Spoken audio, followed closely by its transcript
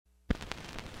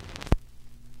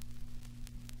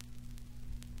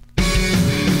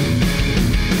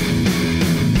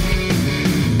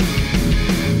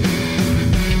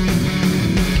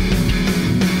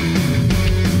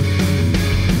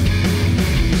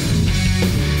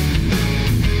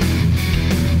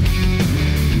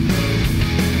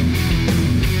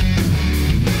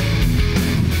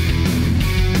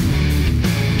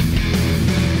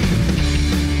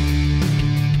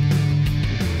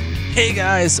Hey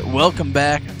guys, welcome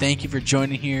back. Thank you for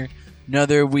joining here.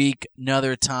 Another week,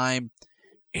 another time.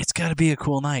 It's got to be a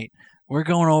cool night. We're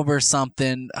going over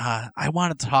something I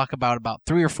wanted to talk about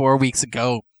 3 or 4 weeks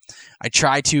ago. I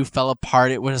tried to, fell apart.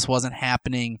 It just wasn't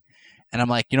happening. And I'm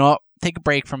like, you know what? Take a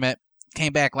break from it.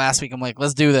 Came back last week. I'm like,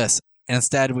 let's do this. And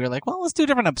instead, we were like, well, let's do a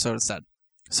different episode instead.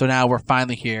 So now we're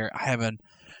finally here. I have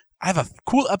a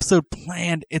cool episode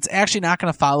planned. It's actually not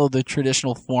going to follow the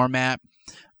traditional format.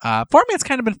 Format's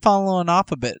kind of been falling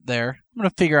off a bit there. I'm going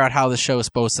to figure out how the show is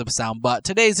supposed to sound, but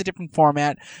today's a different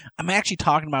format. I'm actually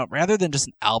talking about, rather than just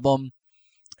an album,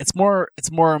 it's more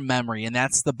a memory, and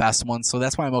that's the best one. So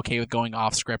that's why I'm okay with going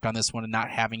off script on this one and not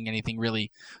having anything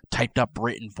really typed up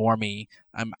written for me.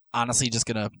 I'm honestly just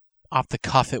going to off the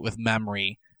cuff it with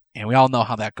memory, and we all know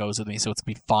how that goes with me, so it's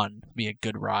going to be fun. It'll be a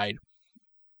good ride.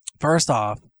 First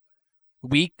off,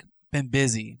 week, been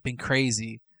busy, been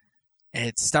crazy.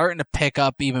 It's starting to pick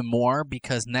up even more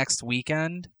because next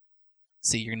weekend,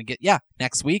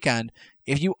 next weekend,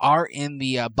 if you are in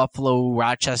the Buffalo,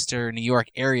 Rochester, New York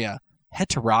area, head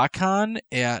to RockCon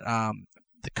at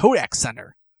the Kodak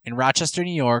Center in Rochester,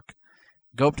 New York.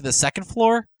 Go up to the second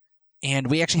floor,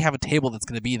 and we actually have a table that's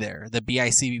going to be there. The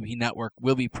BICBP network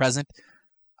will be present.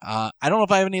 I don't know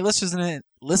if I have any listeners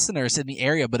in the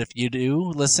area, but if you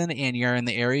do listen and you're in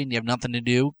the area and you have nothing to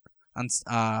do on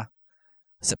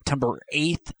September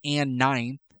 8th and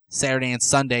 9th, Saturday and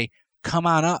Sunday, come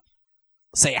on up.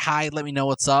 Say hi, let me know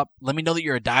what's up. Let me know that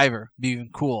you're a diver. Be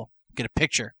even cool. Get a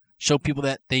picture. Show people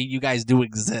that you guys do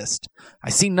exist.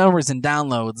 I see numbers and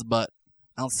downloads, but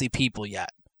I don't see people yet.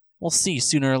 We'll see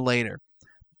sooner or later.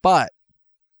 But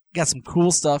got some cool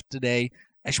stuff today.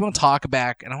 I actually want to talk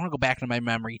back, and I want to go back into my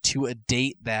memory to a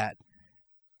date that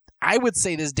I would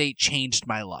say this date changed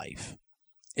my life.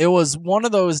 It was one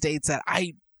of those dates that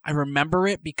I remember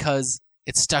it because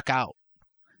it stuck out.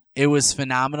 It was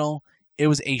phenomenal. It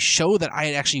was a show that I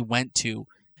had actually went to.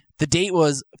 The date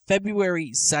was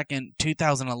February 2nd,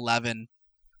 2011.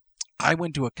 I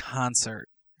went to a concert,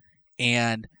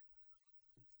 and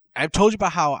I've told you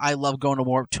about how I love going to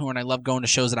Warped Tour, and I love going to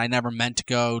shows that I never meant to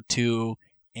go to,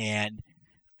 and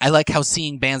I like how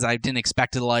seeing bands that I didn't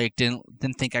expect to like, didn't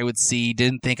think I would see,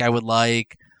 didn't think I would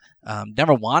like,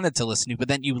 never wanted to listen to, but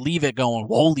then you leave it going,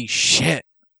 holy shit.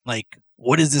 Like,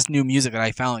 what is this new music that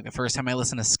I found? Like, the first time I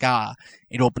listened to ska,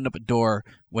 it opened up a door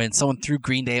when someone threw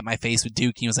Green Day at my face with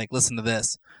Dookie. He was like, listen to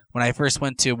this. When I first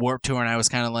went to Warped Tour, and I was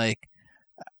kind of like,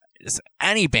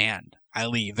 any band I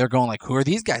leave, they're going like, who are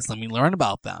these guys? Let me learn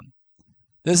about them.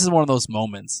 This is one of those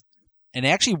moments. And it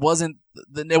actually wasn't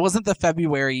the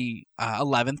February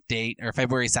 11th date or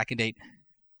February 2nd date.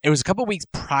 It was a couple weeks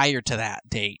prior to that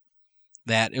date.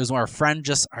 That it was when our friend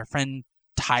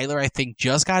Tyler, I think,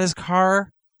 just got his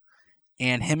car.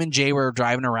 And him and Jay were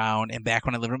driving around, and back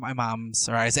when I lived at my mom's,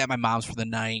 or I was at my mom's for the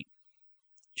night,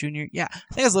 I think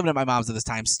I was living at my mom's at this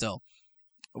time still.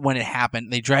 When it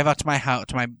happened, they drive out to my house,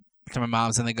 to my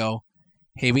mom's, and they go,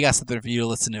 "Hey, we got something for you to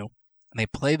listen to." And they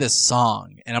play this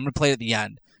song, and I'm gonna play it at the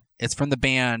end. It's from the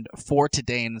band For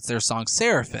Today, and it's their song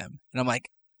Seraphim. And I'm like,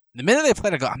 the minute they play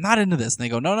it, I go, I'm not into this. And they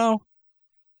go, no,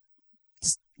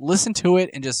 just listen to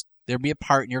it, and just there'll be a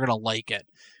part, and you're gonna like it,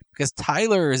 because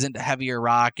Tyler is into heavier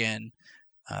rock and.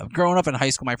 Growing up in high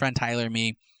school, my friend Tyler and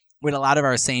me, we had a lot of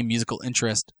our same musical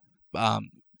interest. I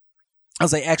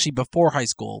was like, actually before high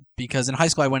school, because in high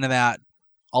school I went to that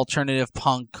alternative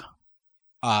punk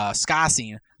ska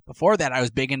scene. Before that, I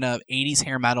was big into 80s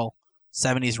hair metal,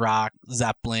 70s rock,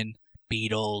 Zeppelin,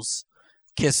 Beatles.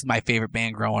 Kiss was my favorite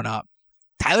band growing up.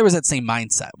 Tyler was that same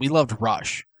mindset. We loved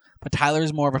Rush, but Tyler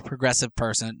is more of a progressive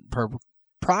person,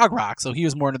 prog rock, so he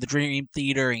was more into the Dream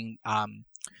Theater and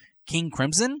King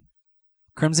Crimson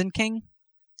King.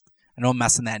 I know I'm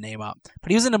messing that name up, but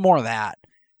he was into more of that.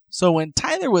 So when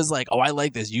Tyler was like, "Oh, I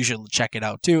like this. You should check it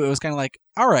out too," it was kind of like,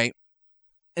 "All right,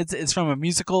 it's from a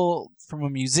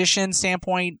musician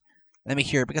standpoint. Let me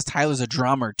hear it," because Tyler's a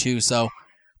drummer too. So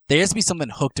there has to be something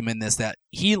hooked him in this that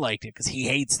he liked it, because he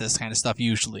hates this kind of stuff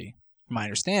usually, from my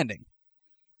understanding.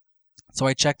 So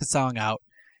I checked the song out,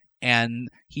 and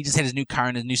he just had his new car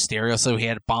and his new stereo, so he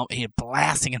had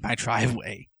blasting in my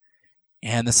driveway.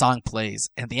 And the song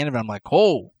plays. At the end of it, I'm like,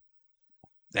 oh,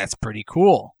 that's pretty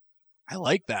cool. I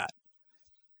like that.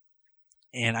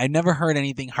 And I never heard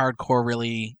anything hardcore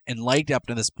really and liked up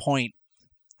to this point.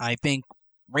 I think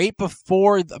right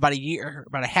before, about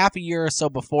a half a year or so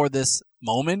before this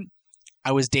moment,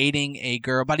 I was dating a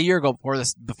girl, about a year ago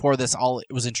before this all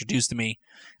was introduced to me.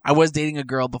 I was dating a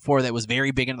girl before that was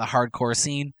very big into the hardcore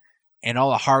scene. And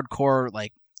all the hardcore,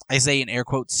 like, I say in air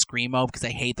quotes, screamo, because I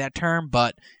hate that term,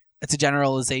 but it's a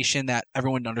generalization that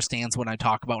everyone understands when I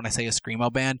talk about when I say a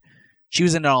screamo band. she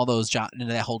was into all those into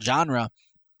that whole genre,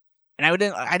 and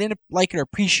I didn't like it or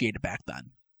appreciate it back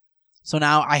then. So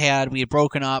now we had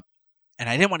broken up, and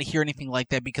I didn't want to hear anything like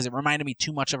that because it reminded me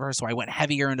too much of her. So I went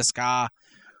heavier into ska.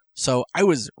 So I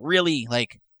was really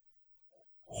like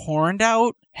horned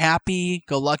out, happy,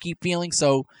 go lucky feeling.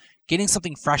 So getting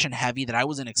something fresh and heavy that I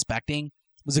wasn't expecting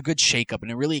was a good shakeup, and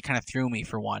it really kind of threw me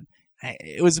for one.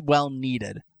 It was well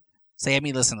needed. So they had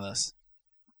me listen to this.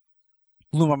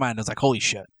 Blew my mind. I was like, holy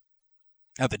shit.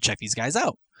 I have to check these guys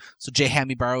out. So Jay had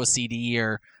me borrow a CD,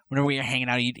 or whenever we were hanging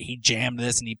out, he jammed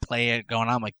this and he'd play it going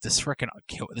on. I'm like, this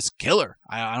killer.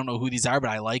 I don't know who these are, but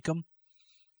I like them.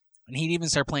 And he'd even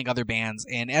start playing other bands.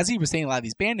 And as he was saying a lot of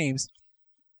these band names,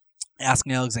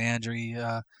 Asking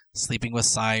Alexandria, Sleeping with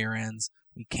Sirens,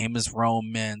 We Came as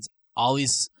Romans, all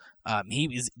these.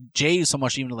 Jay used so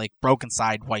much even to like Broken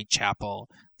Side, Whitechapel,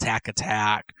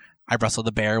 Attack, I Wrestled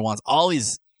the Bear ones, all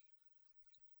these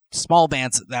small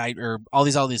bands all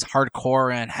these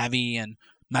hardcore and heavy and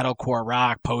metalcore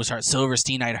rock, post-hard,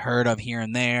 Silverstein I'd heard of here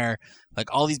and there.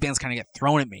 Like all these bands kind of get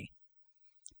thrown at me.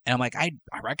 And I'm like, I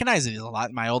recognize it a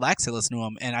lot. My old ex, I listened to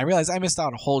them, and I realized I missed out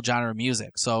on a whole genre of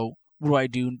music. So what do I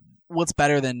do? What's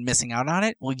better than missing out on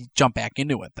it? Well, you jump back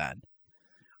into it then.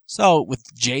 So with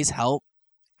Jay's help,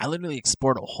 I literally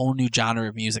explored a whole new genre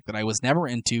of music that I was never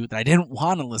into, that I didn't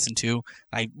want to listen to,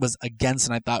 I was against,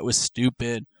 and I thought it was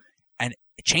stupid. And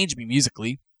it changed me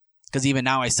musically, because even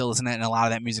now I still listen to it, and a lot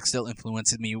of that music still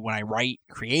influences me when I write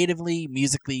creatively,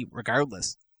 musically,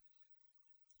 regardless.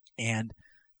 And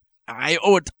I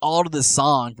owe it all to this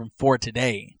song from For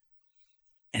Today.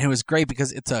 And it was great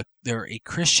because they're a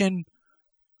Christian,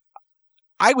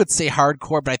 I would say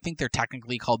hardcore, but I think they're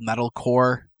technically called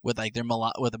metalcore with like their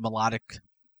melodic,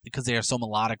 because they are so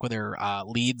melodic with their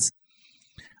leads.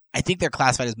 I think they're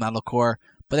classified as metalcore,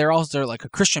 but they're also like a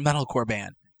Christian metalcore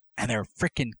band, and they're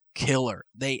freaking killer.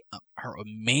 They are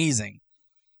amazing.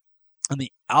 And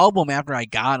the album, after I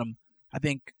got them, I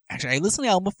listened to the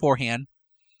album beforehand,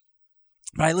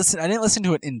 but I didn't listen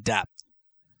to it in depth.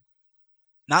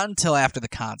 Not until after the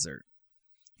concert.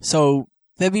 So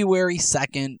February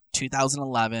 2nd,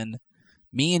 2011,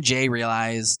 me and Jay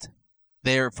realized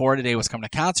For Today was coming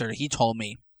to concert. He told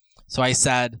me. So I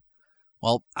said,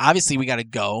 well, obviously we got to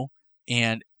go.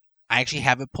 And I actually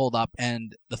have it pulled up,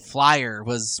 and the flyer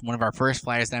was one of our first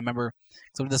flyers. And I remember,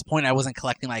 so at this point, I wasn't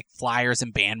collecting like flyers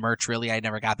and band merch, really. I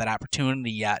never got that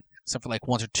opportunity yet, except for like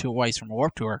once or twice from a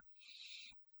Warped Tour.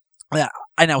 Yeah,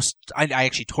 I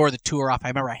actually tore the tour off. I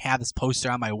remember I had this poster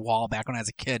on my wall back when I was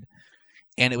a kid,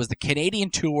 and it was the Canadian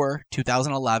Tour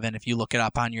 2011. If you look it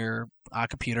up on your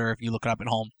computer, if you look it up at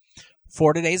home,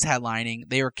 For Today's headlining.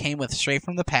 They came with Straight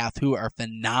from the Path, who are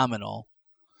phenomenal.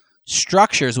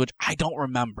 Structures, which I don't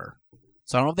remember,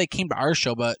 so I don't know if they came to our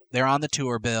show, but they're on the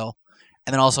tour bill.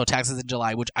 And then also Texas in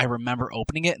July, which I remember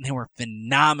opening it, and they were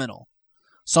phenomenal.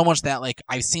 So much that like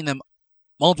I've seen them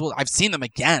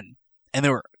again, and they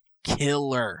were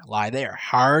killer live. They are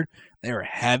hard, they were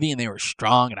heavy, and they were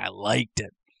strong, and I liked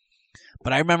it.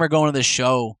 But I remember going to this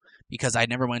show because I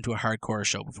never went to a hardcore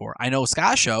show before. I know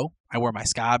ska show. I wear my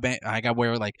ska band. I got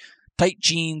wear like tight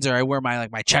jeans, or I wear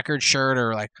my checkered shirt,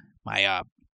 or like my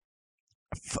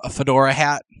a fedora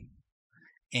hat.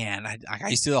 And I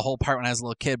used to do the whole part when I was a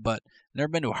little kid, but never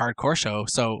been to a hardcore show.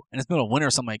 So, and it's middle of winter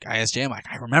or something, like ISJ. I'm like,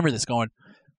 I remember this going,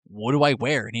 what do I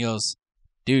wear? And he goes,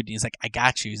 dude, he's like, I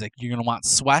got you. He's like, you're going to want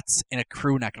sweats and a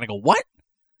crew neck. And I go, what?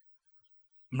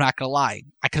 I'm not going to lie.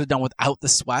 I could have done without the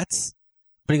sweats.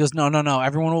 But he goes, no.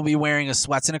 Everyone will be wearing a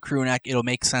sweats and a crew neck. It'll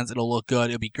make sense. It'll look good.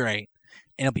 It'll be great.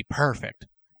 And it'll be perfect.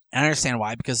 And I understand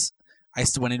why, because I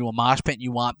used to went into a mosh pit, and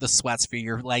you want the sweats for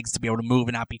your legs to be able to move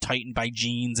and not be tightened by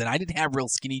jeans. And I didn't have real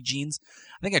skinny jeans.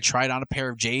 I think I tried on a pair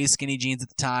of Jay's skinny jeans at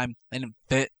the time. They didn't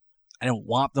fit. I didn't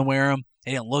want to wear them.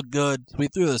 They didn't look good. So we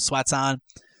threw the sweats on.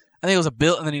 And then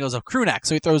he goes a crew neck.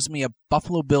 So he throws me a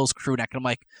Buffalo Bills crew neck. And I'm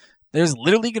like, there's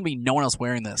literally going to be no one else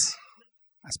wearing this.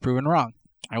 I was proven wrong.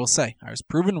 I will say, I was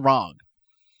proven wrong.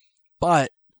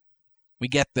 But we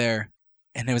get there,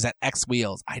 and it was at X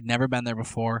Wheels. I'd never been there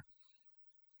before.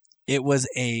 It was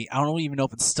I don't even know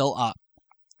if it's still up.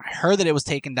 I heard that it was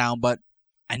taken down, but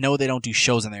I know they don't do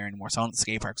shows in there anymore, so I don't think the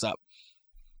skate park's up.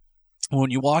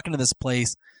 When you walk into this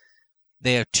place,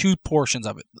 they have two portions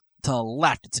of it. To the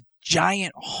left, it's a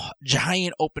giant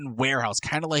open warehouse,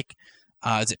 kind of like,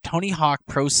 is it Tony Hawk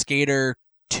Pro Skater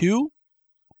 2?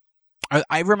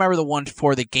 I remember the one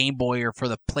for the Game Boy or for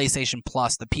the PlayStation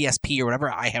Plus, the PSP or whatever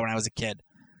I had when I was a kid,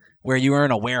 where you were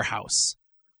in a warehouse.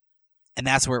 And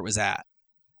that's where it was at.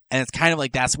 And it's kind of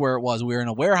like that's where it was. We were in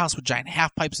a warehouse with giant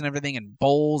half pipes and everything, and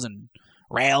bowls and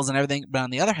rails and everything. But on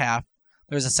the other half,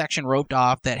 there was a section roped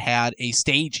off that had a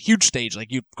stage, huge stage.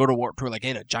 Like you go to Warped Tour, like it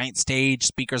had a giant stage,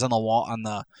 speakers on the wall, on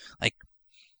the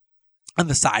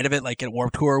side of it, like a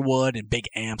Warped Tour would, and big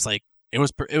amps. Like it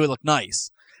would look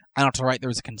nice. And on to the right, there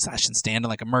was a concession stand and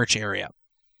like a merch area.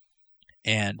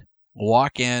 And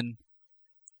walk in,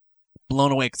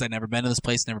 blown away because I'd never been to this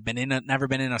place, never been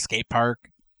in a skate park,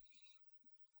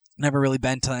 never really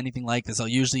been to anything like this. So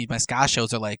usually my ska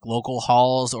shows are like local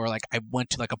halls, or like I went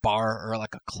to like a bar or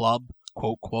like a club,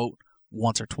 quote,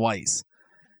 once or twice.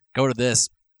 Go to this,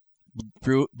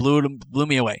 blew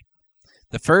me away.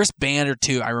 The first band or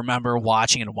two I remember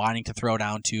watching and wanting to throw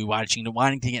down to,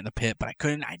 wanting to get in the pit, but I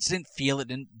couldn't. I just didn't feel it.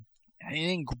 It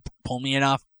didn't pull me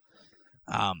enough.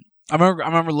 I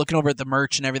remember looking over at the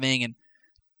merch and everything, and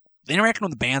the interaction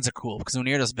with the bands are cool because when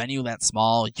you're at this venue that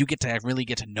small, you get to really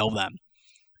get to know them,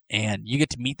 and you get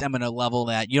to meet them at a level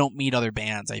that you don't meet other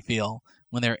bands. I feel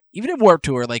when they're even in Warped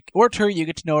Tour, like Warped Tour, you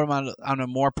get to know them on a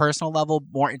more personal level,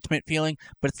 more intimate feeling,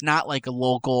 but it's not like a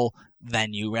local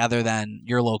venue rather than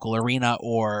your local arena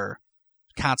or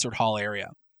concert hall area.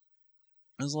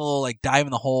 There's a little like dive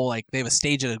in the hole, like they have a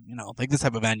stage at like this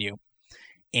type of venue,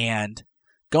 and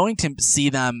going to see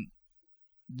them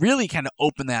really kind of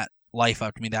opened that life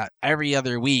up to me, that every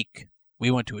other week we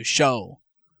went to a show.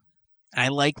 And I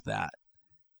like that.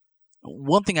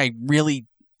 One thing I really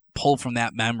pulled from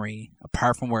that memory,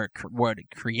 apart from what it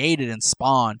created and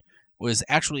spawned, was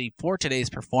actually for today's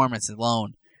performance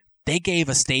alone, they gave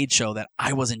a stage show that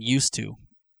I wasn't used to.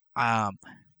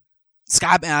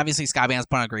 Ska bands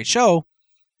put on a great show,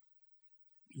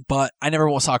 but I never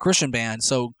saw a Christian band,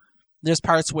 so there's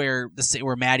parts where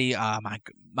Maddie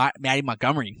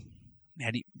Montgomery,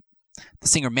 the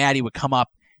singer Maddie, would come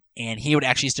up and he would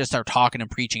actually just start talking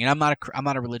and preaching. And I'm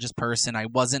not a religious person. I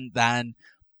wasn't then,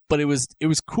 but it was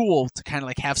cool to kind of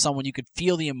like have someone you could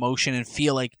feel the emotion and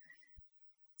feel like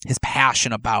his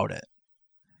passion about it.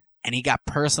 And he got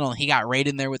personal. He got right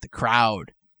in there with the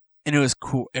crowd, and it was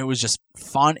cool. It was just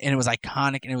fun, and it was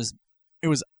iconic, and it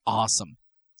was awesome.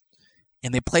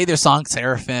 And they played their song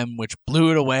Seraphim, which blew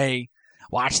it away.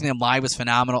 Watching them live was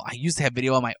phenomenal. I used to have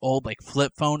video on my old like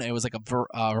flip phone. It was like a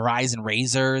Verizon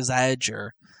Razor's Edge,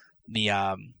 or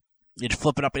you'd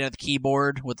flip it up into the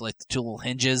keyboard with like the two little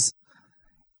hinges,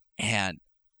 and it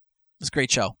was a great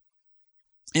show.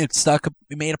 It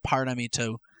made a part of me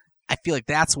too. I feel like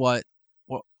that's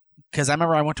because I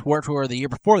remember I went to Warped Tour the year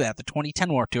before that, the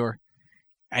 2010 Warped Tour.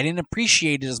 I didn't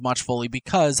appreciate it as much fully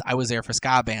because I was there for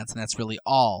ska bands, and that's really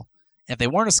all. If they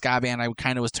weren't a ska band, I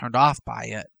kind of was turned off by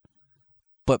it.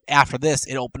 But after this,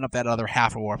 it opened up that other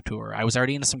half of Warped Tour. I was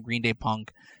already into some Green Day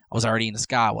punk. I was already into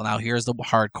ska. Well, now here's the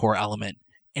hardcore element.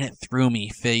 And it threw me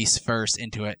face first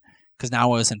into it. Because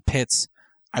now I was in pits.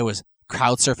 I was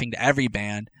crowd surfing to every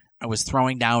band. I was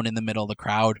throwing down in the middle of the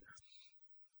crowd.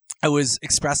 I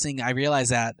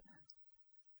realized that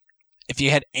if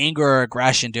you had anger or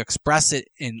aggression, to express it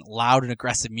in loud and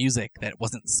aggressive music that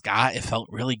wasn't ska, it felt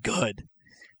really good.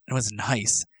 It was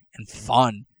nice and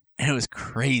fun, and it was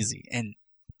crazy. And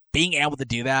being able to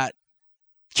do that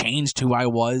changed who I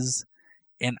was.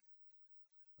 And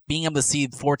being able to see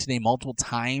For Today multiple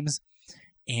times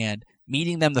and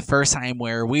meeting them the first time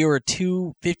where we were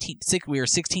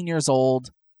 16 years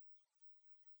old.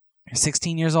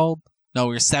 16 years old? No,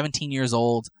 we were 17 years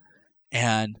old,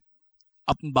 and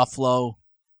up in Buffalo.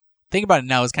 Think about it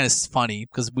now, it's kind of funny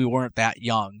because we weren't that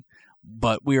young.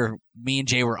 But me and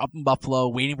Jay were up in Buffalo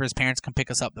waiting for his parents to come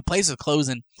pick us up. The place was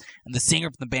closing, and the singer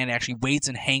from the band actually waits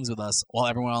and hangs with us while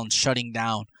everyone else is shutting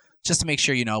down, just to make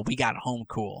sure, we got home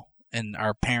cool and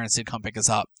our parents did come pick us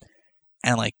up.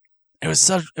 And like, it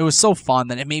was so fun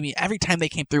that it made me, every time they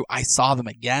came through, I saw them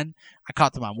again. I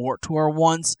caught them on Warped Tour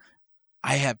once.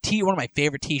 I have one of my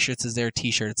favorite t-shirts is their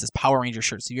t-shirt. It's this Power Ranger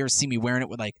shirt. So you ever see me wearing it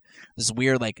with like this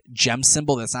weird like gem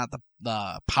symbol that's not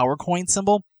the power coin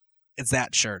symbol? It's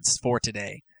that shirt. It's For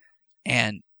Today.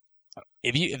 And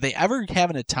if they ever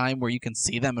have a time where you can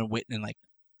see them and like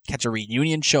catch a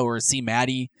reunion show or see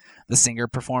Maddie, the singer,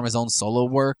 perform his own solo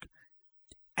work,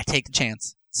 I take the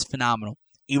chance. It's phenomenal.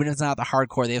 Even if it's not the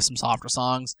hardcore, they have some softer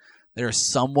songs that are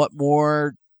somewhat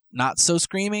more not so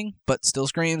screaming, but still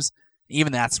screams.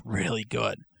 Even that's really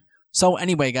good. So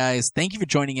anyway, guys, thank you for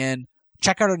joining in.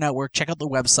 Check out our network. Check out the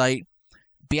website,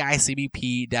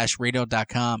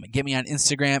 bicbp-radio.com. Get me on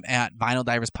Instagram at Vinyl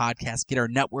Divers Podcast. Get our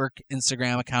network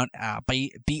Instagram account,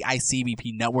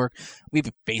 BICBP Network. We have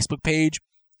a Facebook page.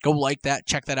 Go like that.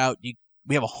 Check that out. We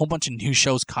have a whole bunch of new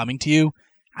shows coming to you,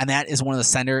 and that is one of the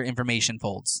center information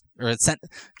folds, or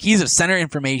keys of center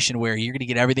information, where you're going to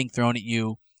get everything thrown at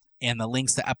you and the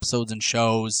links to episodes and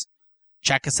shows.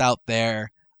 Check us out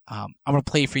there. I'm going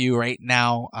to play for you right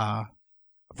now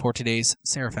for today's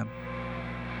Seraphim.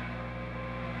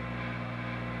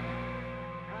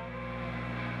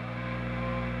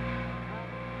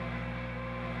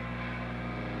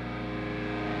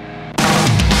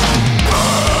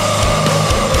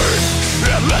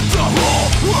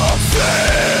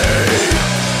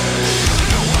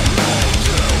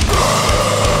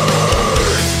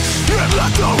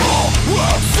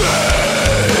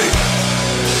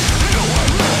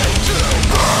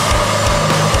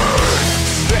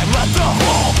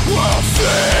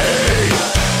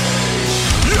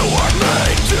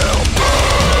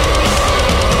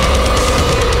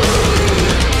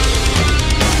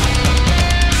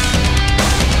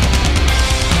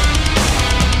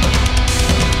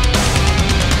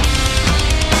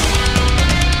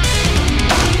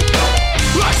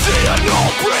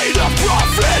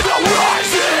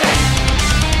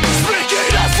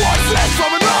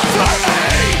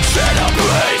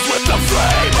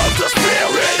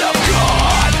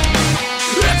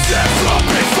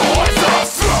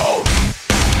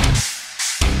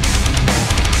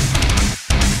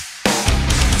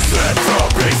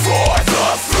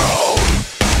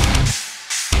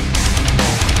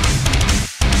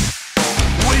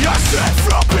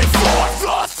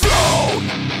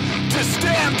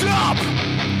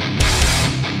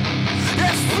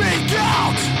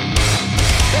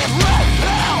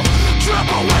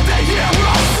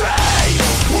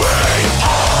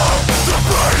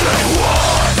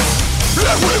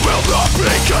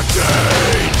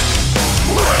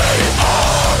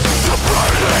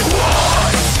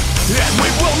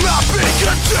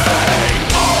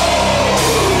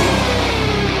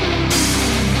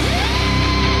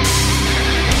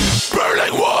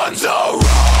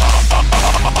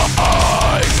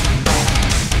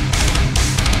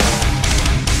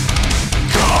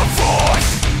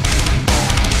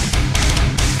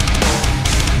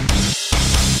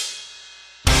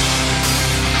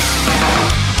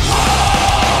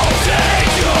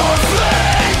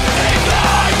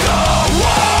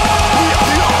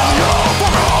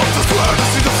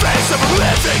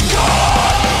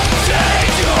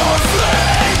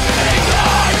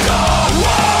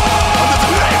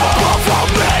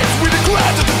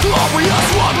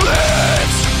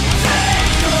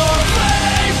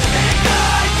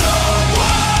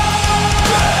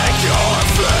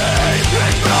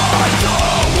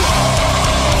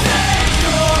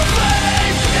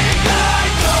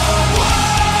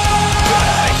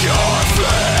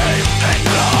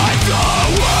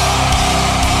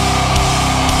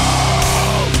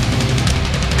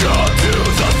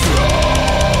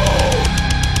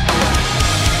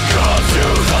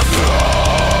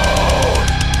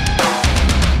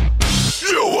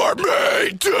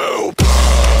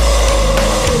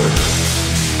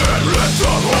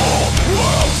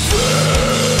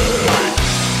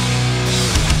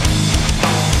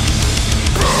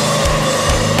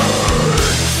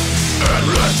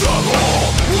 The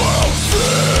whole world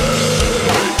see.